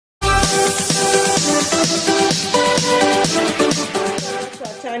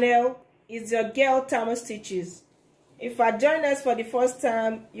well, it's your girl Tamaar Stitches. If you are joining us for the first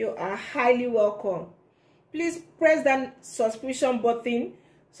time, you are highly welcome. Please press that subscription button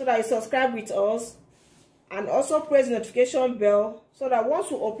so that you subscribe with us, and also press the notification bell so that once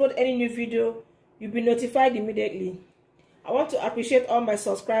we upload any new video, you'll be notified immediately. I want to appreciate all my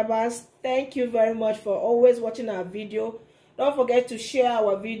subscribers. Thank you very much for always watching our video. Don't forget to share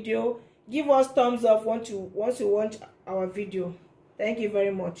our video. Give us thumbs up once you watch our video. Thank you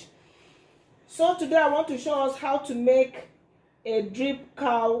very much. So today I want to show us how to make a drip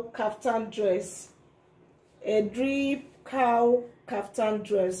cow kaftan dress. A drip cow kaftan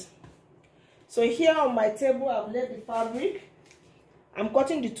dress. So here on my table, I've laid the fabric. I'm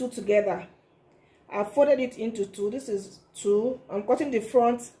cutting the two together. I've folded it into two. This is two. I'm cutting the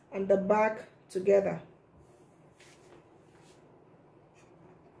front and the back together.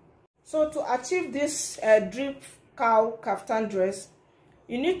 So to achieve this drip cow kaftan dress,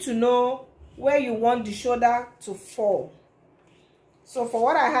 you need to know where you want the shoulder to fall. So for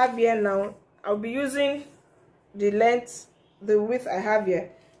what I have here now, I'll be using the length, the width I have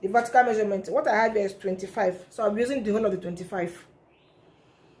here, the vertical measurement. What I have here is 25, so I'll be using the whole of the 25.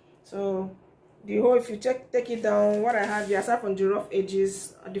 So the whole, if you take it down, what I have here, aside from the rough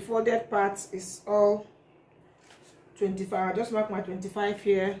edges, the folded part is all 25. I'll just mark my 25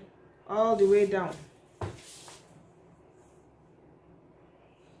 here all the way down.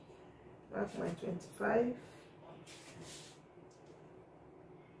 Mark my 25.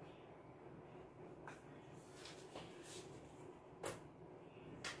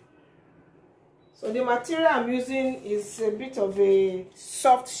 So the material I'm using is a bit of a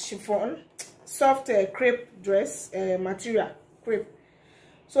soft chiffon, soft crepe dress material, crepe.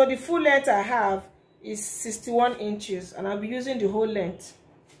 So the full length I have is 61 inches, and I'll be using the whole length.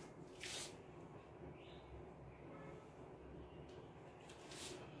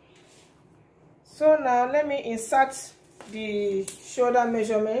 So now let me insert the shoulder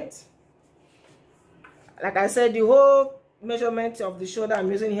measurement. Like I said, the whole measurement of the shoulder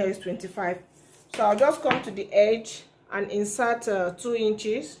I'm using here is 25. So I'll just come to the edge and insert 2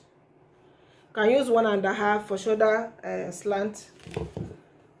 inches. You can use 1.5 for shoulder slant.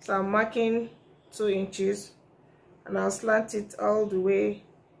 So I'm marking 2 inches, and I'll slant it all the way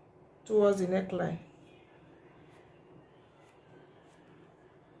towards the neckline.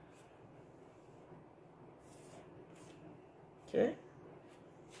 Okay,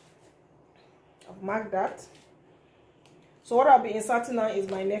 I've marked that. So what I'll be inserting now is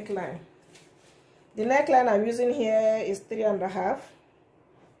my neckline. The neckline I'm using here is 3.5.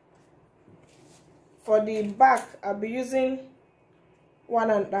 For the back, I'll be using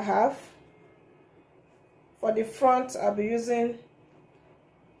 1.5. For the front, I'll be using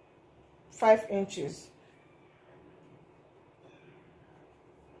 5 inches.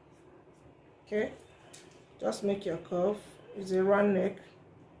 Okay, just make your curve. It's a round neck.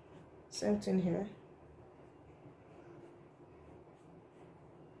 Same thing here.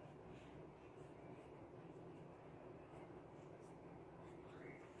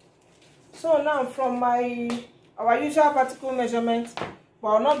 So now from our usual vertical measurement, but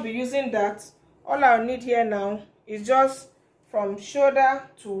I'll not be using that. All I'll need here now is just from shoulder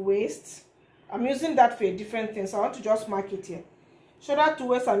to waist. I'm using that for a different thing, so I want to just mark it here. Shoulder to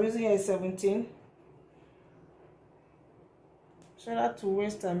waist I'm using here is 17. Shoulder to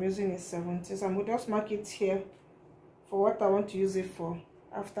waist I'm using is 17. So I'm going to just mark it here for what I want to use it for.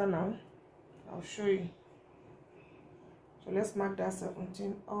 After now, I'll show you. So let's mark that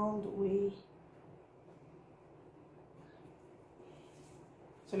 17 all the way.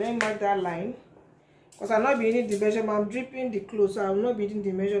 So let me mark that line, because I'll not be needing the measurement. I'm dripping the clothes, so I will not be needing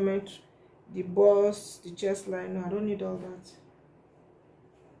the measurement, the bust, the chest line. No, I don't need all that.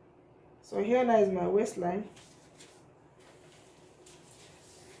 So here now is my waistline.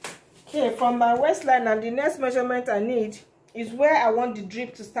 Okay, from my waistline, and the next measurement I need is where I want the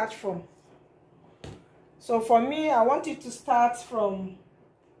drip to start from. So for me, I want it to start from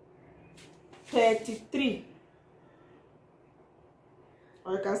 33.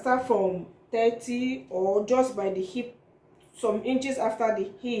 Or I can start from 30, or just by the hip, some inches after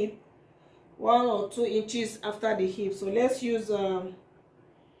the hip, 1 or 2 inches after the hip. So let's use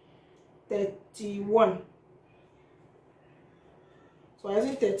 31. So I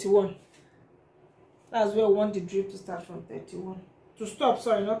use 31. That's where I want the drip to start from. 31. To stop,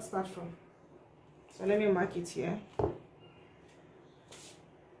 sorry, not start from. So let me mark it here.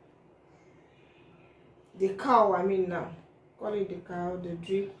 The cow, I mean now. Call it the cow, the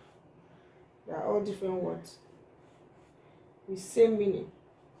drip. They are all different words with same meaning.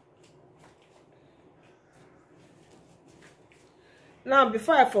 Now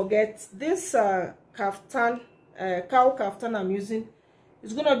before I forget, this kaftan, cow kaftan I'm using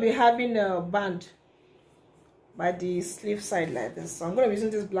is going to be having a band by the sleeve side like this. So I'm going to be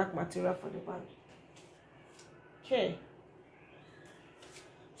using this black material for the band. Okay,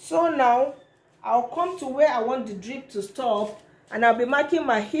 so now I'll come to where I want the drip to stop, and I'll be marking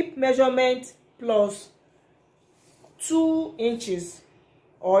my hip measurement plus 2 inches,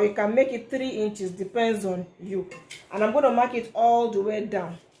 or you can make it 3 inches, depends on you. And I'm going to mark it all the way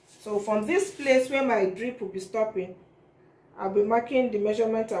down. So from this place where my drip will be stopping, I'll be marking the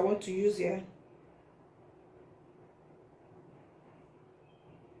measurement I want to use here.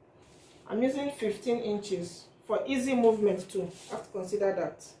 I'm using 15 inches for easy movement too. I have to consider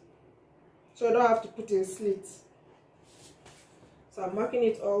that, so I don't have to put a slit. So I'm marking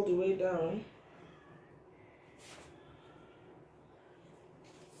it all the way down.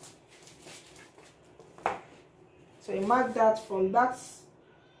 So you mark that from that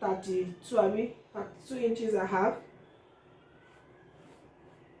 32 inches I have.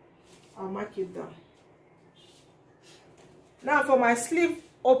 I'll mark it down. Now for my sleeve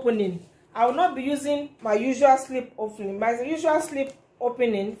opening, I will not be using my usual sleeve opening. My usual sleeve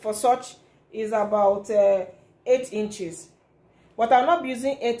opening for such is about 8 inches. But I'll not be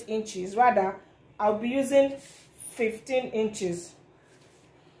using 8 inches. Rather, I'll be using 15 inches.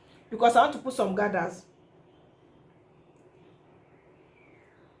 Because I want to put some gathers.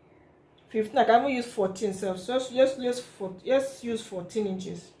 15, I can even use 14 self. So just use 14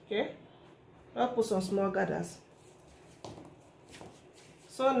 inches. Okay? I'll put some small gathers.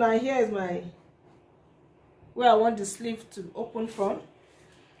 So now here is my where I want the sleeve to open from.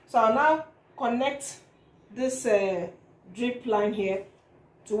 So I'll now connect this drip line here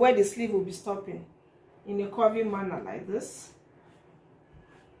to where the sleeve will be stopping in a curvy manner like this.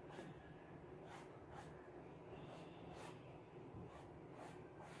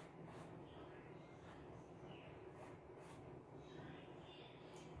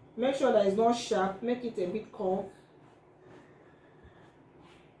 Make sure that it's not sharp, make it a bit curved.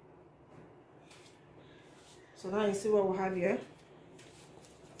 So now you see what we have here.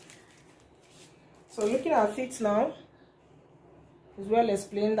 So looking at it now, it's well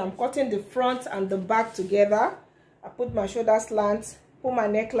explained. I'm cutting the front and the back together. I put my shoulder slant, put my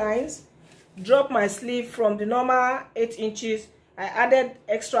necklines, drop my sleeve from the normal 8 inches. I added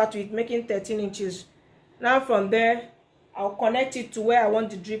extra to it, making 13 inches. Now from there, I'll connect it to where I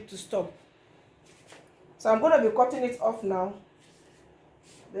want the drip to stop. So I'm going to be cutting it off now.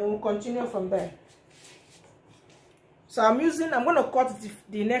 Then we'll continue from there. So I'm going to cut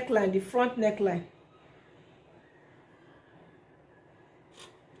the neckline, the front neckline.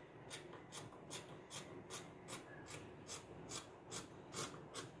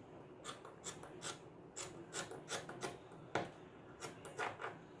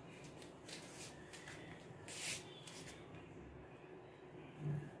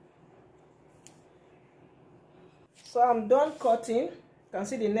 So I'm done cutting. You can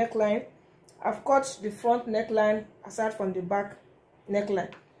see the neckline. I've cut the front neckline aside from the back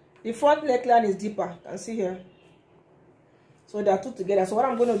neckline. The front neckline is deeper, you can see here. So they are two together. So what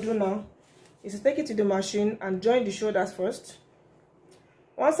I'm going to do now is to take it to the machine and join the shoulders first.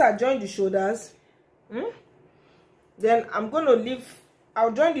 Once I join the shoulders, then I'll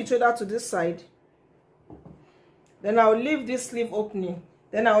join the shoulder to this side. Then I'll leave this sleeve opening.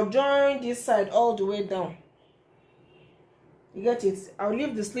 Then I'll join this side all the way down. You get it? I'll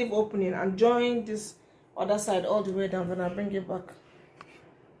leave the sleeve opening and join this other side all the way down. Then I'll bring it back.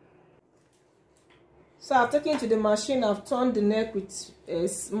 So I've taken it to the machine. I've turned the neck with a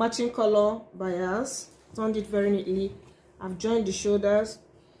matching color bias. Turned it very neatly. I've joined the shoulders.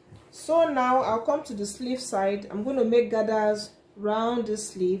 So now I'll come to the sleeve side. I'm going to make gathers round the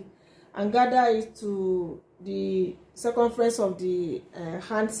sleeve and gather it to the circumference of the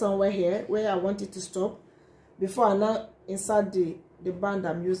hand somewhere here where I want it to stop before I now insert the band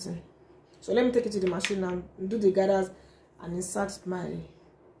I'm using. So let me take it to the machine and do the gathers and insert my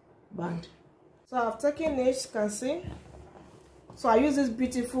band. So I've taken it, you can see. So I use this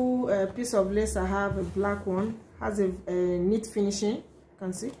beautiful piece of lace I have, a black one, has a neat finishing, you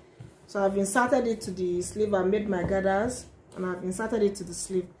can see. So I've inserted it to the sleeve. I made my gathers and I've inserted it to the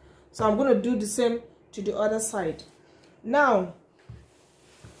sleeve. So I'm going to do the same to the other side. Now,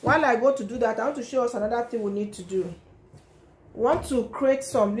 while I go to do that, I want to show us another thing we need to do. We want to create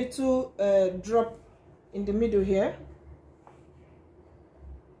some little drop in the middle here.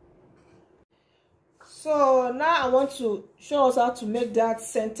 So now I want to show us how to make that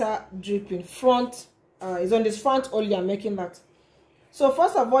center dripping. Front is on this front only. I'm making that. So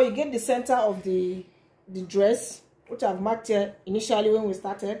first of all, you get the center of the dress. which I've marked here initially when we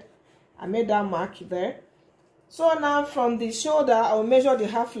started. I made that mark there. So now from the shoulder, I will measure the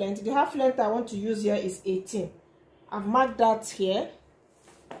half length. The half length I want to use here is 18. I've marked that here.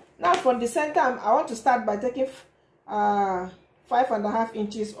 Now from the center, I want to start by taking 5.5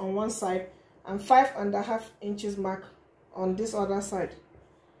 inches on one side and 5.5 inches mark on this other side.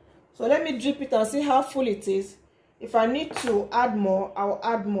 So let me drip it and see how full it is. If I need to add more, I'll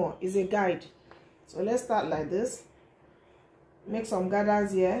add more. It's a guide. So let's start like this. Make some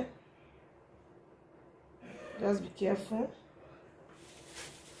gathers here. Just be careful.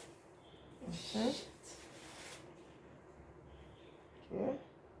 Okay. Okay.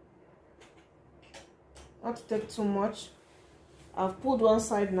 Not to take too much. I've pulled one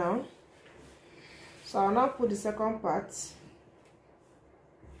side now. So I'll now put the second part.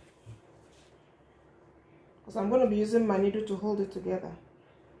 Because I'm going to be using my needle to hold it together.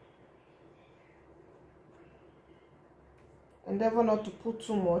 Endeavor not to put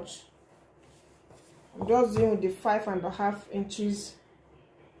too much. I'm just doing with the 5.5 inches,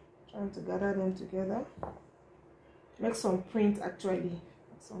 trying to gather them together. Make some print actually.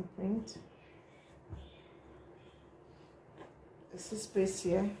 Make some print. There's a space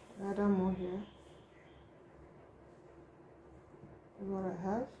here. Gather more here. That's what I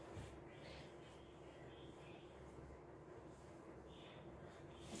have.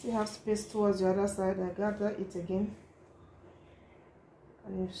 I still have space towards the other side. I gather it again.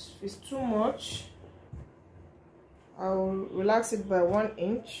 And if it's too much, I'll relax it by 1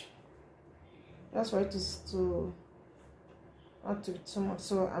 inch. That's why it is to not to be too much.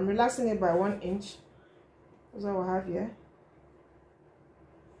 So I'm relaxing it by 1 inch. That's what I have here.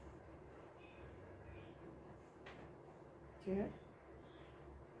 Okay.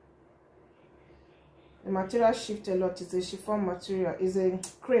 The material shifts a lot. It's a chiffon material. It's a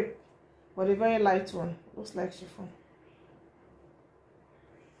crepe, but a very light one. Looks like chiffon.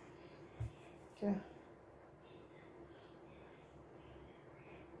 Okay.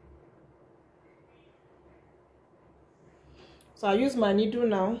 So I use my needle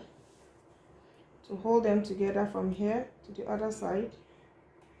now to hold them together from here to the other side.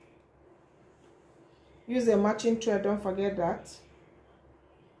 Use a matching thread, don't forget that.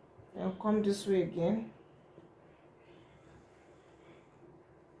 And come this way again.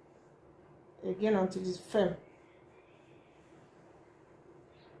 Again until it's firm.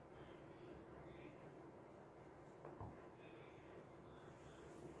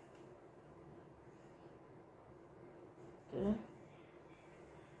 Okay.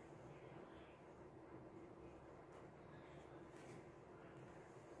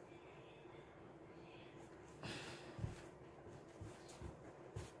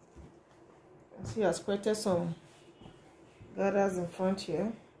 See, I've created some gathers in front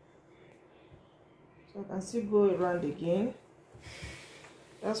here, so I can still go around again,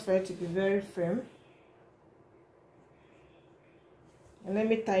 just for it to be very firm. And let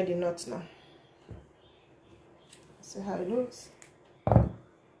me tie the knot now. See how it looks.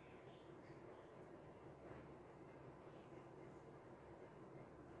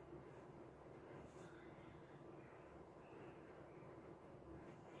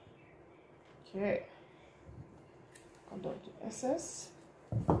 Okay, cut off the excess.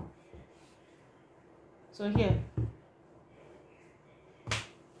 So here, you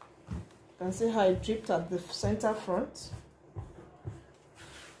can see how it dripped at the center front.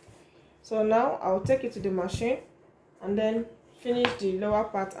 So now I'll take it to the machine and then finish the lower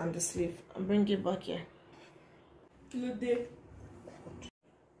part and the sleeve and bring it back here.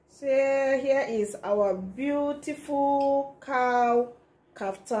 So here is our beautiful cow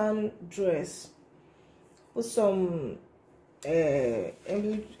kaftan dress. Put some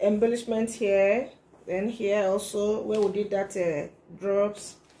embellishment here, then here also where we did that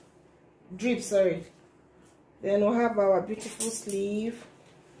drip, sorry. Then we'll have our beautiful sleeve.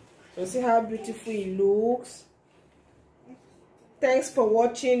 So see how beautiful it looks. Thanks for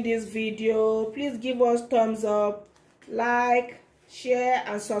watching this video. Please give us thumbs up, like, share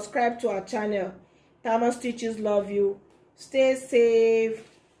and subscribe to our channel. Tamaar Stitches love you. Stay safe.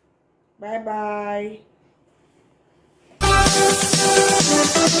 Bye bye.